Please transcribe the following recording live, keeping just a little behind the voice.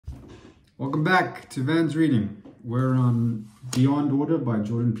Welcome back to Van's Reading. We're on Beyond Order by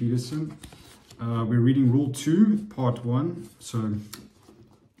Jordan Peterson. We're reading Rule 2, Part 1. So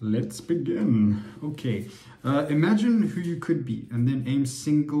let's begin. Okay, imagine who you could be and then aim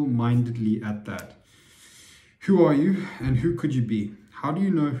single-mindedly at that. Who are you and who could you be? How do you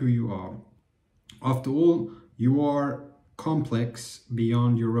know who you are? After all, you are complex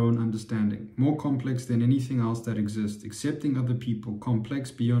beyond your own understanding, more complex than anything else that exists, accepting other people, complex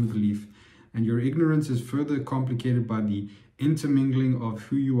beyond belief, and your ignorance is further complicated by the intermingling of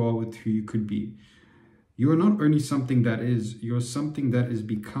who you are with who you could be. You are not only something that is, you are something that is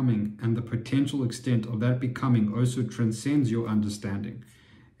becoming, and the potential extent of that becoming also transcends your understanding.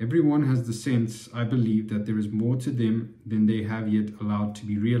 Everyone has the sense, I believe, that there is more to them than they have yet allowed to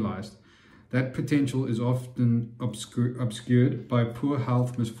be realized. That potential is often obscured by poor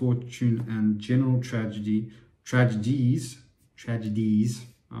health, misfortune, and general tragedies,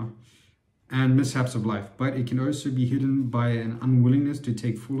 and mishaps of life. But it can also be hidden by an unwillingness to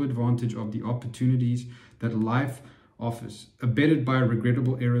take full advantage of the opportunities that life offers, abetted by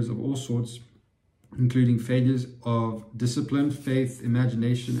regrettable errors of all sorts, including failures of discipline, faith,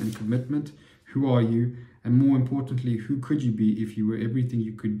 imagination, and commitment. Who are you? And more importantly, who could you be if you were everything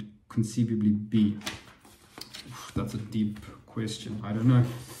you could conceivably be? That's a deep question. I don't know.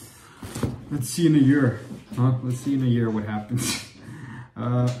 Let's see in a year. Let's see in a year what happens.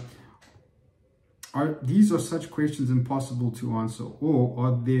 These are such questions impossible to answer, or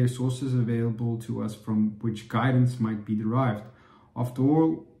are there sources available to us from which guidance might be derived? After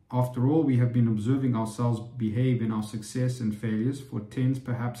all, we have been observing ourselves behave in our success and failures for tens,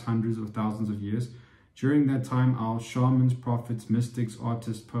 perhaps hundreds of thousands of years. During that time, our shamans, prophets, mystics,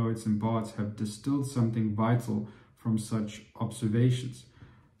 artists, poets, and bards have distilled something vital from such observations.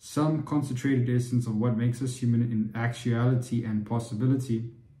 Some concentrated essence of what makes us human in actuality and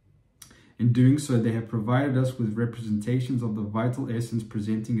possibility. In doing so, they have provided us with representations of the vital essence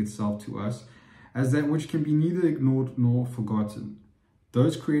presenting itself to us as that which can be neither ignored nor forgotten.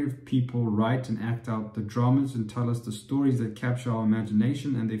 Those creative people write and act out the dramas and tell us the stories that capture our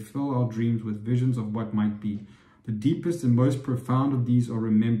imagination, and they fill our dreams with visions of what might be. The deepest and most profound of these are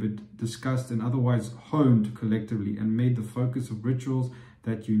remembered, discussed, and otherwise honed collectively and made the focus of rituals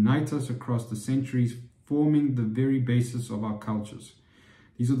that unite us across the centuries, forming the very basis of our cultures.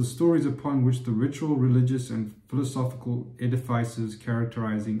 These are the stories upon which the ritual, religious, and philosophical edifices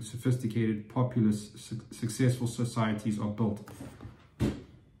characterizing sophisticated, populous, successful societies are built.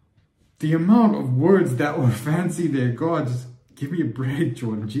 The amount of words that were fancy there, God, just give me a break,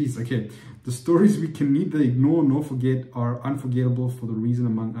 Jordan. Jeez, okay. The stories we can neither ignore nor forget are unforgettable for the reason,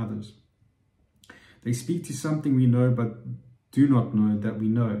 among others. They speak to something we know but do not know that we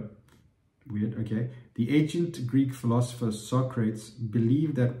know. Weird, okay. The ancient Greek philosopher Socrates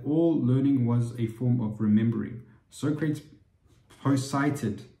believed that all learning was a form of remembering. Socrates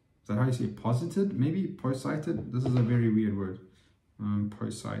posited, is that how you say it? Posited? Maybe posited? This is a very weird word.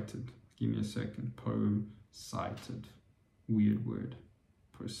 Posited. Give me a second. Posited. Weird word.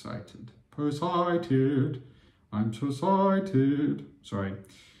 Posited. Posited. I'm posited. Sorry.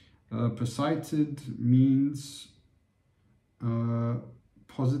 Posited means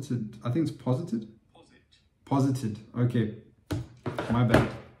posited. I think it's posited. Posited. Okay. My bad.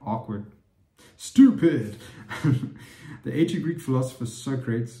 Awkward. Stupid. The ancient Greek philosopher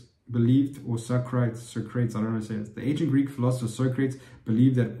Socrates believed, or Socrates, I don't know how to say it. The ancient Greek philosopher Socrates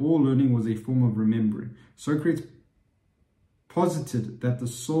believed that all learning was a form of remembering. Socrates posited that the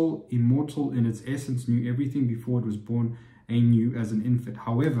soul, immortal in its essence, knew everything before it was born anew as an infant.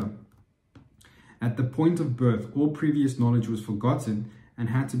 However, at the point of birth, all previous knowledge was forgotten and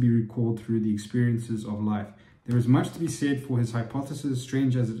had to be recalled through the experiences of life. There is much to be said for his hypothesis,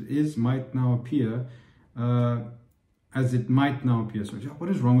 strange as it is, might now appear, So, what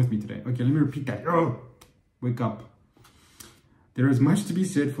is wrong with me today? Okay, let me repeat that. Oh, wake up. There is much to be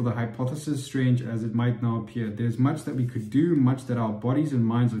said for the hypothesis, strange as it might now appear. There is much that we could do, much that our bodies and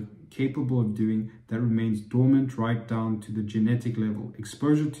minds are capable of doing that remains dormant right down to the genetic level.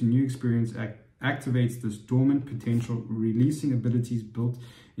 Exposure to new experience activates this dormant potential, releasing abilities built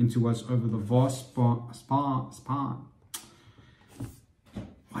into us over the vast span.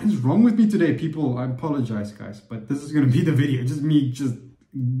 What is wrong with me today, people? I apologize, guys, but this is going to be the video. Just me just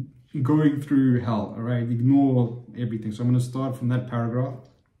going through hell, all right? Ignore everything. So I'm going to start from that paragraph.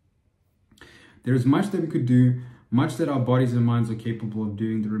 There is much that we could do, much that our bodies and minds are capable of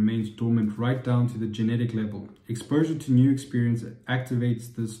doing that remains dormant right down to the genetic level. Exposure to new experience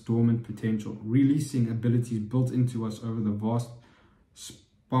activates this dormant potential, releasing abilities built into us over the vast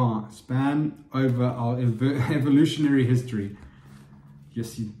span over our evolutionary history. you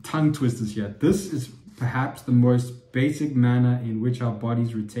see tongue twisters here. This is perhaps the most basic manner in which our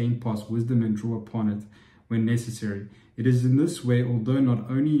bodies retain past wisdom and draw upon it when necessary. It is in this way, although not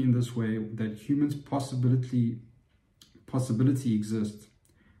only in this way, that humans' possibility exists.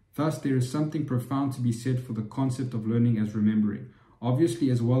 Thus, there is something profound to be said for the concept of learning as remembering. Obviously,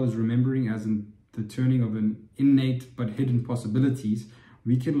 as well as remembering as in the turning of an innate but hidden possibilities,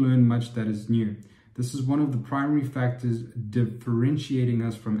 we can learn much that is new. This is one of the primary factors differentiating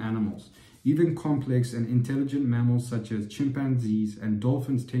us from animals. Even complex and intelligent mammals such as chimpanzees and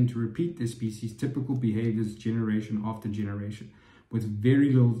dolphins tend to repeat their species' typical behaviors generation after generation, with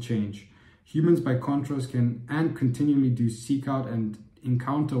very little change. Humans, by contrast, can and continually do seek out and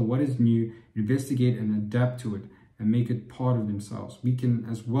encounter what is new, investigate and adapt to it, and make it part of themselves. We can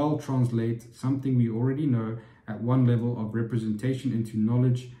as well translate something we already know at one level of representation into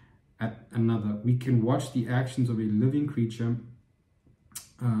knowledge at another. We can watch the actions of a living creature.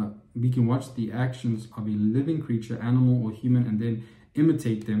 Animal or human, and then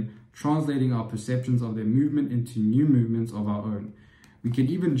imitate them, translating our perceptions of their movement into new movements of our own. We can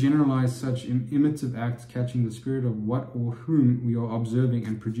even generalize such imitative acts, catching the spirit of what or whom we are observing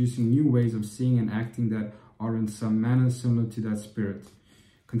and producing new ways of seeing and acting that are in some manner similar to that spirit.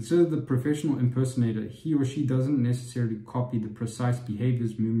 Consider the professional impersonator. He or she doesn't necessarily copy the precise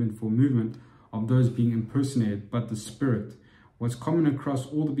behaviors, movement for movement, of those being impersonated, but the spirit. What's common across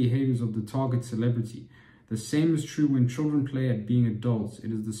all the behaviors of the target celebrity. The same is true when children play at being adults.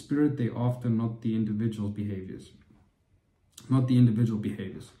 It is the spirit they after, not the individual behaviors.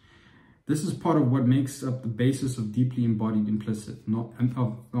 This is part of what makes up the basis of deeply embodied implicit. Oh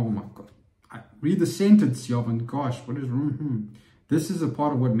my God. Read the sentence, Jovan. Gosh, what is wrong? This is a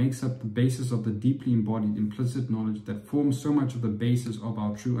part of what makes up the basis of the deeply embodied implicit knowledge that forms so much of the basis of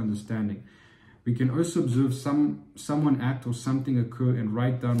our true understanding. We can also observe someone act or something occur and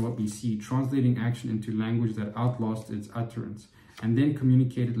write down what we see, translating action into language that outlasts its utterance, and then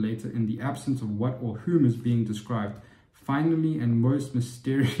communicate it later in the absence of what or whom is being described. Finally, and most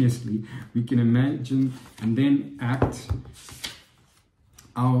mysteriously, we can imagine and then act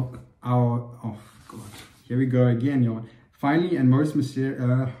oh God, here we go again, y'all. Finally, and most we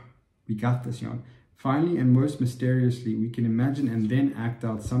got this, y'all. Finally, and most mysteriously, we can imagine and then act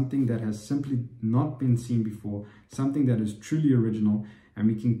out something that has simply not been seen before, something that is truly original, and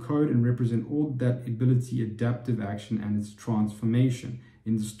we can code and represent all that ability, adaptive action, and its transformation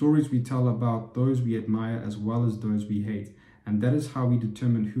in the stories we tell about those we admire as well as those we hate. And that is how we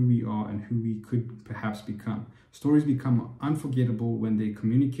determine who we are and who we could perhaps become. Stories become unforgettable when they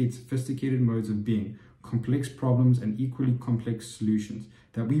communicate sophisticated modes of being, complex problems, and equally complex solutions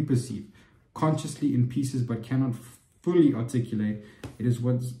that we perceive consciously in pieces but cannot fully articulate. It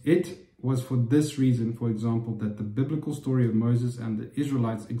was for this reason, for example, that the biblical story of Moses and the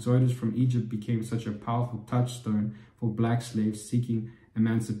Israelites' exodus from Egypt became such a powerful touchstone for black slaves seeking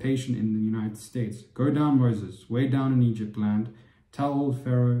emancipation in the United States. Go down, Moses, way down in Egypt land. Tell old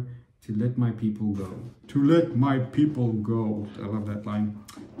Pharaoh to let my people go. To let my people go. I love that line.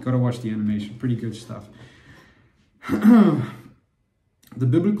 Gotta watch the animation. Pretty good stuff. The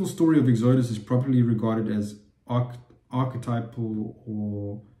biblical story of Exodus is properly regarded as archetypal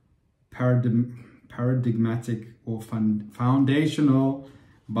or paradigmatic or foundational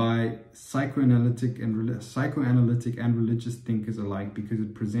by psychoanalytic and religious thinkers alike, because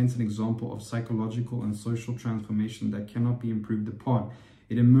it presents an example of psychological and social transformation that cannot be improved upon.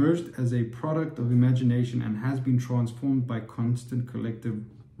 It emerged as a product of imagination and has been transformed by constant collective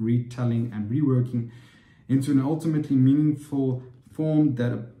retelling and reworking into an ultimately meaningful form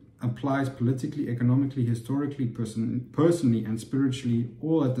that applies politically, economically, historically, personally, and spiritually,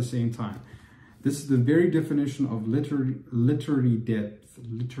 all at the same time. This is the very definition of literary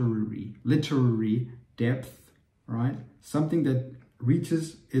depth, right? Something that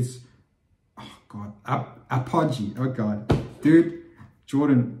reaches its, apogee. Oh God, dude,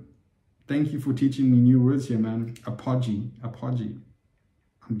 Jordan, thank you for teaching me new words here, man. Apogee.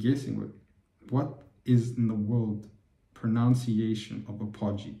 I'm guessing what is in the world pronunciation of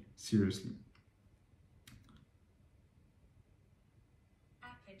apogee? Seriously.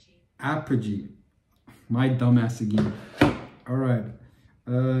 Apogee. My dumbass again. All right.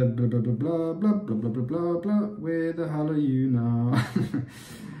 Blah, blah, blah, blah, blah, blah, blah, blah, blah, blah. Where the hell are you now?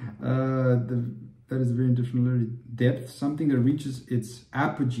 That is very different. Depth, something that reaches its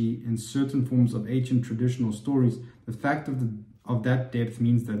apogee in certain forms of ancient traditional stories. The fact of that depth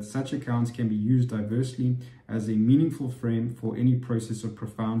means that such accounts can be used diversely as a meaningful frame for any process of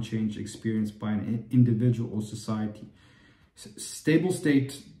profound change experienced by an individual or society. Stable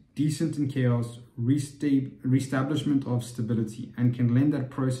state descent in chaos, reestablishment of stability, and can lend that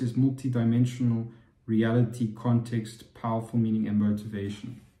process multidimensional reality, context, powerful meaning, and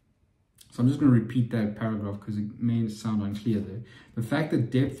motivation. So I'm just going to repeat that paragraph because it may sound unclear there. The fact that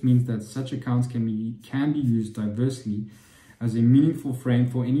depth means that such accounts can be used diversely as a meaningful frame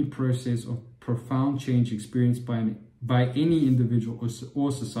for any process of profound change experienced by any individual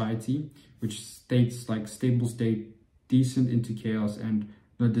or society, which states like stable state, descent into chaos, and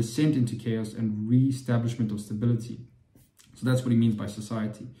descent into chaos, and re-establishment of stability. So that's what he means by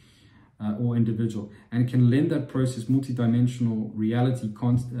society or individual, and can lend that process multidimensional reality,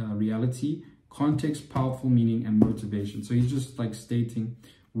 context, powerful meaning, and motivation. So he's just like stating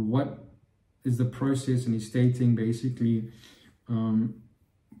what is the process, and he's stating basically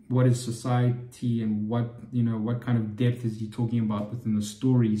what is society, and what kind of depth is he talking about within the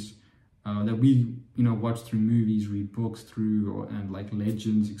stories that we watch through movies, read books through, and like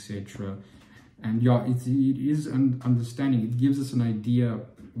legends, etc. And yeah, it is an understanding. It gives us an idea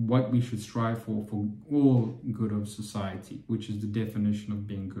what we should strive for all good of society, which is the definition of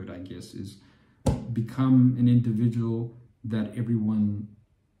being good, I guess, is become an individual that everyone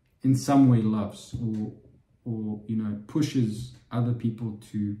in some way loves, or pushes other people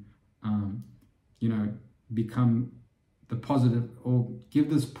to become the positive, or give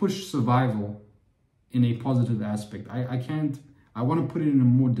this push survival in a positive aspect. I want to put it in a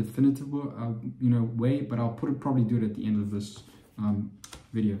more definitive way, but I'll probably do it at the end of this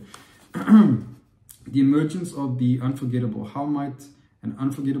video. The emergence of the unforgettable. How might an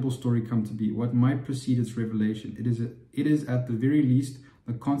unforgettable story come to be? What might precede its revelation? It is at the very least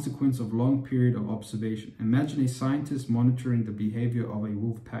the consequence of a long period of observation. Imagine a scientist monitoring the behavior of a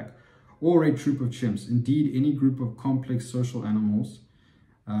wolf pack or a troop of chimps, indeed any group of complex social animals.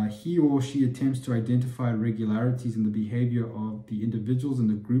 He or she attempts to identify regularities in the behavior of the individuals in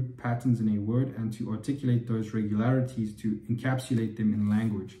the group, patterns in a word, and to articulate those regularities, to encapsulate them in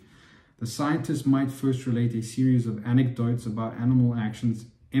language. The scientist might first relate a series of anecdotes about animal actions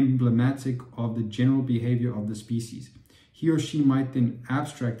emblematic of the general behavior of the species. He or she might then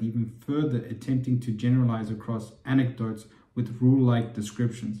abstract even further, attempting to generalize across anecdotes with rule-like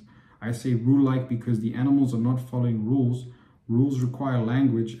descriptions. I say rule-like because the animals are not following rules. Rules require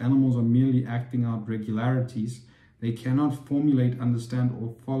language. Animals are merely acting out regularities. They cannot formulate, understand,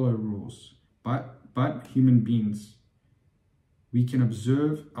 or follow rules. But human beings, we can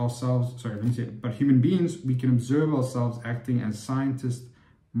observe ourselves, human beings, we can observe ourselves acting as scientists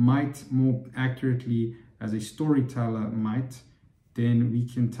might, more accurately as a storyteller might. Then we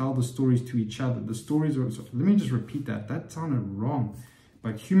can tell the stories to each other. The stories are, let me just repeat that. That sounded wrong.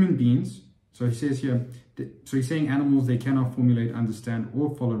 But human beings, so he says here, so he's saying animals, they cannot formulate, understand,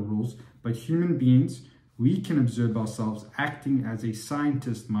 or follow rules. But human beings, we can observe ourselves acting as a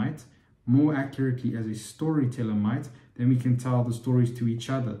scientist might, more accurately as a storyteller might. Then we can tell the stories to each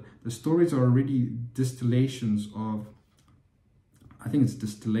other. The stories are already distillations of, I think it's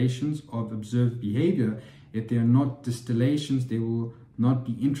distillations of observed behavior. If they are not distillations, they will not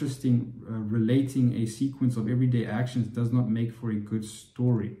be interesting. Relating a sequence of everyday actions does not make for a good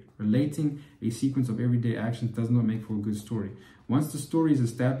story. Relating a sequence of everyday actions does not make for a good story. Once the story is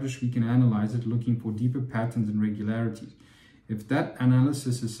established, we can analyze it, looking for deeper patterns and regularities. If that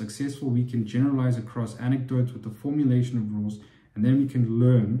analysis is successful, we can generalize across anecdotes with the formulation of rules, and then we can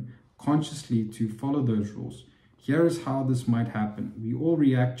learn consciously to follow those rules. Here is how this might happen. We all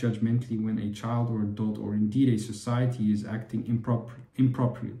react judgmentally when a child or adult, or indeed a society, is acting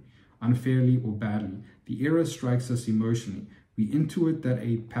improperly, unfairly, or badly. The error strikes us emotionally. We intuit that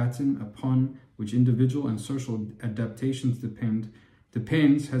a pattern upon which individual and social adaptations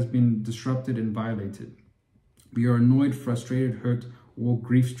depends has been disrupted and violated. We are annoyed, frustrated, hurt, or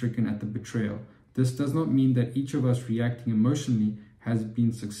grief-stricken at the betrayal. This does not mean that each of us reacting emotionally has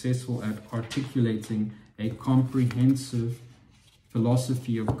been successful at articulating a comprehensive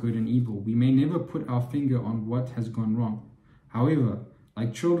philosophy of good and evil. We may never put our finger on what has gone wrong. However,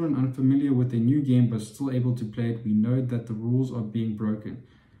 like children unfamiliar with a new game but still able to play it, we know that the rules are being broken.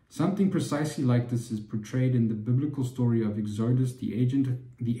 Something precisely like this is portrayed in the biblical story of Exodus, the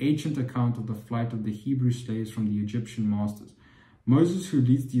ancient account of the flight of the Hebrew slaves from the Egyptian masters. Moses, who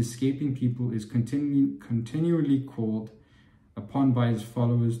leads the escaping people, is continually called upon by his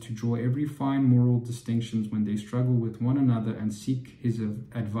followers to draw every fine moral distinctions when they struggle with one another and seek his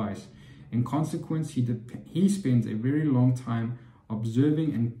advice. In consequence, he spends a very long time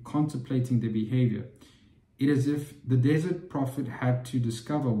observing and contemplating their behavior. It is as if the desert prophet had to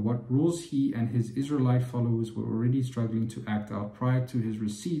discover what rules he and his Israelite followers were already struggling to act out prior to his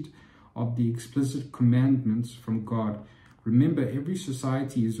receipt of the explicit commandments from God. Remember, every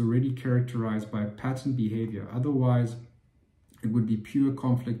society is already characterized by pattern behavior. Otherwise, it would be pure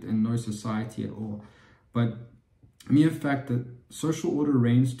conflict and no society at all. But mere fact that social order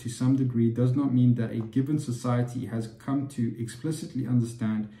reigns to some degree does not mean that a given society has come to explicitly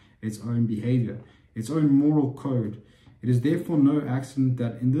understand its own behavior, its own moral code. It is therefore no accident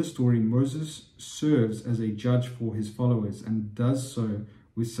that in this story Moses serves as a judge for his followers and does so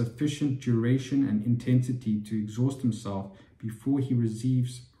with sufficient duration and intensity to exhaust himself before he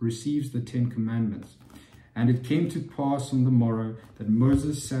receives the 10 Commandments. And it came to pass on the morrow that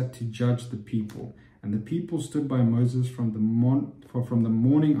Moses sat to judge the people. And the people stood by Moses from the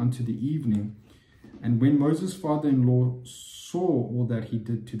morning unto the evening. And when Moses' father-in-law saw all that he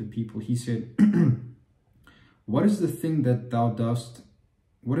did to the people, he said, What is the thing that thou dost?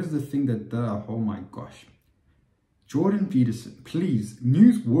 What is the thing that thou, oh my gosh. Jordan Peterson, please,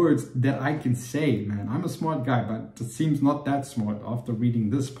 use words that I can say, man. I'm a smart guy, but it seems not that smart after reading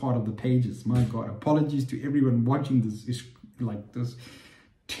this part of the pages. My God, apologies to everyone watching this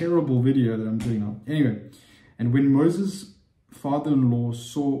terrible video that I'm doing now. Anyway, and when Moses' father-in-law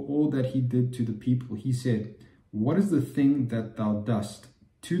saw all that he did to the people, he said, What is the thing that thou dost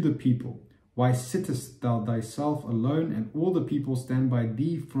to the people? Why sittest thou thyself alone, and all the people stand by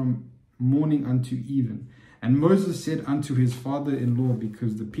thee from morning unto even? And Moses said unto his father-in-law,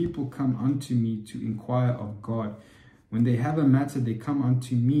 Because the people come unto me to inquire of God. When they have a matter, they come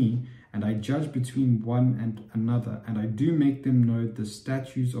unto me, and I judge between one and another, and I do make them know the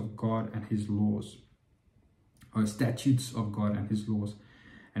statutes of God and his laws. Or statutes of God and his laws.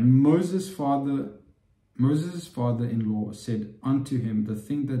 And Moses' father-in-law said unto him, The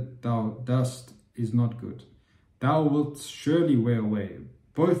thing that thou dost is not good. Thou wilt surely wear away,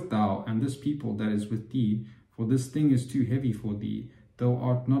 both thou and this people that is with thee, for this thing is too heavy for thee. Thou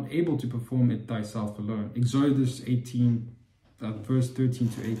art not able to perform it thyself alone. Exodus 18, verse 13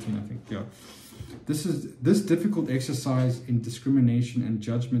 to 18, I think. Yeah. This difficult exercise in discrimination and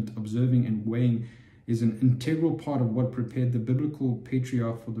judgment, observing and weighing, is an integral part of what prepared the biblical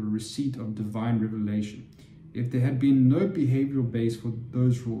patriarch for the receipt of divine revelation. If there had been no behavioral base for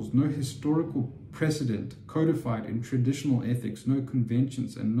those rules, no historical precedent codified in traditional ethics, no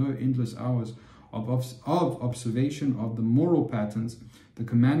conventions, and no endless hours of observation of the moral patterns, the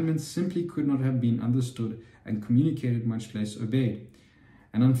commandments simply could not have been understood and communicated, much less obeyed.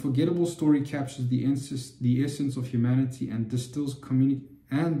 An unforgettable story captures the essence of humanity and distills,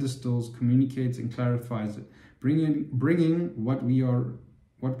 communicates, and clarifies it, bringing what we are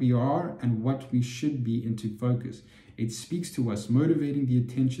and what we should be into focus. It speaks to us, motivating the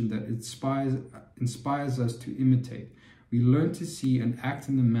attention that inspires us to imitate. We learn to see and act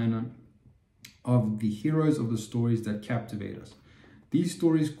in the manner of the heroes of the stories that captivate us. These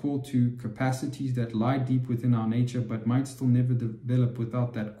stories call to capacities that lie deep within our nature but might still never develop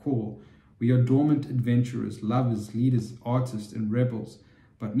without that call. We are dormant adventurers, lovers, leaders, artists, and rebels,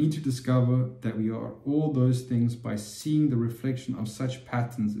 but need to discover that we are all those things by seeing the reflection of such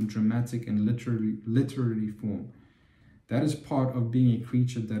patterns in dramatic and literary form. That is part of being a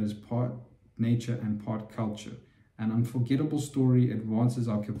creature that is part nature and part culture. An unforgettable story advances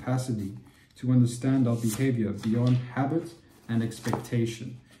our capacity to understand our behavior beyond habit and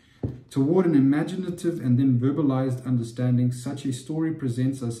expectation. Toward an imaginative and then verbalized understanding, such a story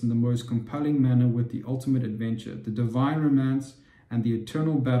presents us in the most compelling manner with the ultimate adventure, the divine romance, and the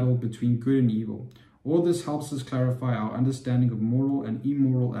eternal battle between good and evil. All this helps us clarify our understanding of moral and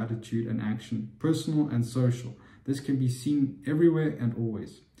immoral attitude and action, personal and social. This can be seen everywhere and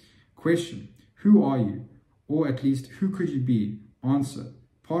always. Question: who are you? Or at least, who could you be? Answer: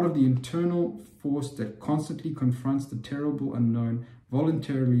 part of the internal force that constantly confronts the terrible unknown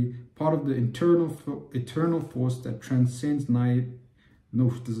voluntarily, part of the eternal force that transcends naivety,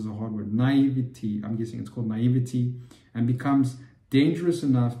 I'm guessing it's called naivety, and becomes dangerous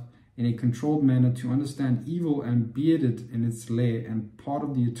enough in a controlled manner to understand evil and beard it in its lair, and part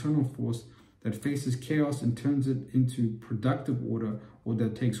of the eternal force that faces chaos and turns it into productive order, or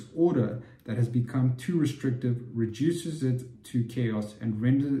that takes order that has become too restrictive, reduces it to chaos, and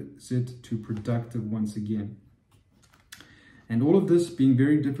renders it to productive once again. And all of this, being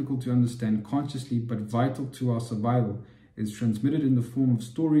very difficult to understand consciously but vital to our survival, is transmitted in the form of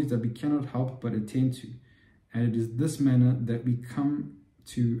stories that we cannot help but attend to. And it is this manner that we come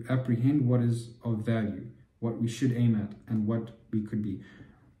to apprehend what is of value, what we should aim at, and what we could be.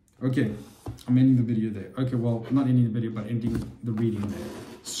 Okay, I'm ending the video there. Okay, well, not ending the video, but ending the reading there.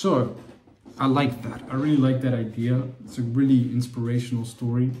 So, I like that. I really like that idea. It's a really inspirational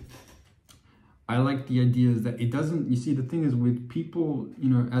story. I like the idea is that it doesn't, you see, the thing is with people, you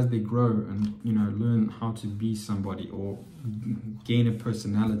know, as they grow and, you know, learn how to be somebody or gain a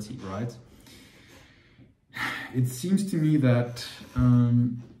personality, right? It seems to me that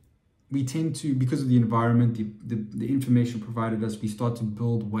we tend to, because of the environment, the information provided us, we start to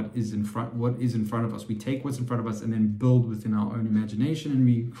build what is in front of us. We take what's in front of us and then build within our own imagination, and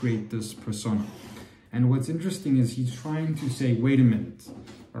we create this persona. And what's interesting is he's trying to say, wait a minute,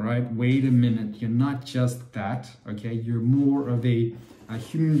 all right, wait a minute, you're not just that, okay? You're more of a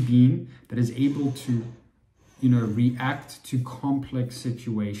human being that is able to, you know, react to complex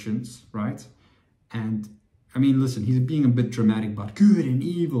situations, right? And I mean, listen, he's being a bit dramatic about good and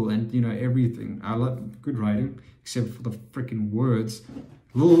evil and, you know, everything. I love good writing, except for the freaking words.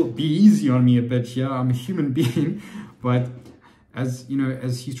 Be easy on me a bit here. I'm a human being. But as, you know,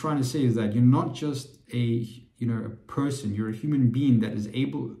 as he's trying to say is that you're not just a, you know, a person. You're a human being that is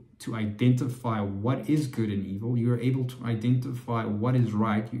able to identify what is good and evil. You're able to identify what is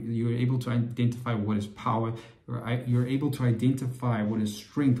right. You're able to identify what is power. You're able to identify what is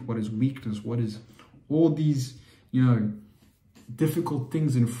strength, what is weakness, what is all these, you know, difficult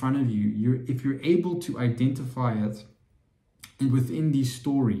things in front of you. If you're able to identify it, and within these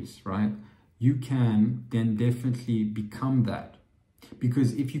stories, right, you can then definitely become that.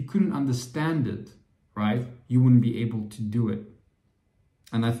 Because if you couldn't understand it, right, you wouldn't be able to do it.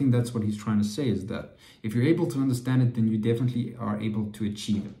 And I think that's what he's trying to say, is that if you're able to understand it, then you definitely are able to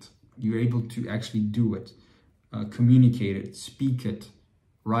achieve it. You're able to actually do it, communicate it, speak it,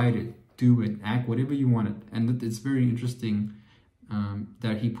 write it, do it, act, whatever you want it. And it's very interesting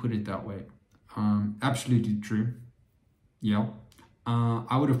that he put it that way. Absolutely true. Yeah.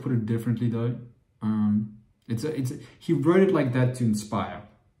 I would have put it differently though. He wrote it like that to inspire,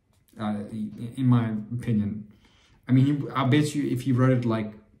 in my opinion. I mean, I bet you if he wrote it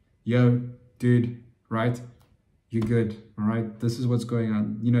like, yo, dude, right? You're good, all right? This is what's going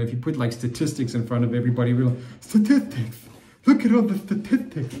on. You know, if you put like statistics in front of everybody, we're like, statistics, look at all the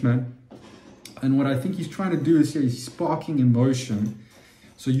statistics, man. And what I think he's trying to do is here, he's sparking emotion.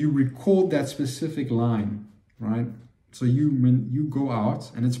 So you record that specific line, right? So when you go out,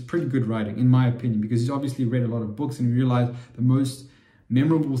 and it's pretty good writing, in my opinion, because he's obviously read a lot of books and realized the most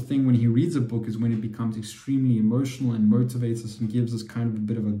memorable thing when he reads a book is when it becomes extremely emotional and motivates us and gives us kind of a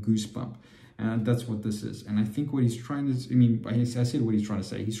bit of a goosebump. And that's what this is. And I think what he's trying to, I mean, I said what he's trying to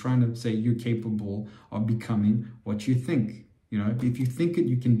say. He's trying to say you're capable of becoming what you think. You know, if you think it,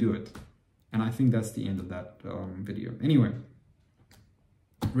 you can do it. And I think that's the end of that video. Anyway,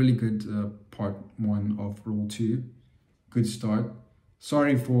 really good part 1 of Rule 2. Good start.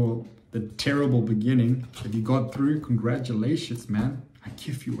 Sorry for the terrible beginning. If you got through, congratulations, man. I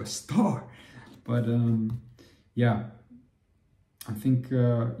give you a star. But yeah, I think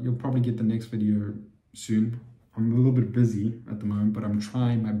you'll probably get the next video soon. I'm a little bit busy at the moment, but I'm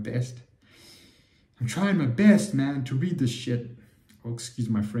trying my best. I'm trying my best, man, to read this shit. Oh, excuse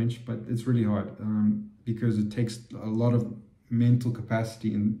my French, but it's really hard because it takes a lot of mental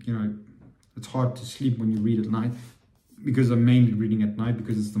capacity, and you know, it's hard to sleep when you read at night, because I'm mainly reading at night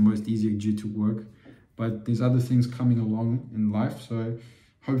because it's the most easier due to work. But there's other things coming along in life, so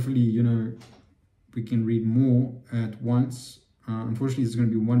hopefully, you know, we can read more at once. Unfortunately, it's going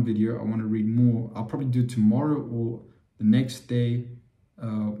to be one video. I want to read more. I'll probably do tomorrow or the next day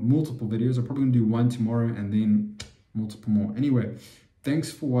multiple videos. I'm probably going to do one tomorrow and then multiple more. Anyway, thanks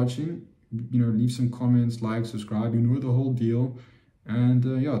for watching. You know, leave some comments, like, subscribe, you know the whole deal. And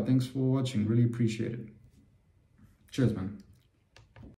yeah, thanks for watching. Really appreciate it. Cheers, man.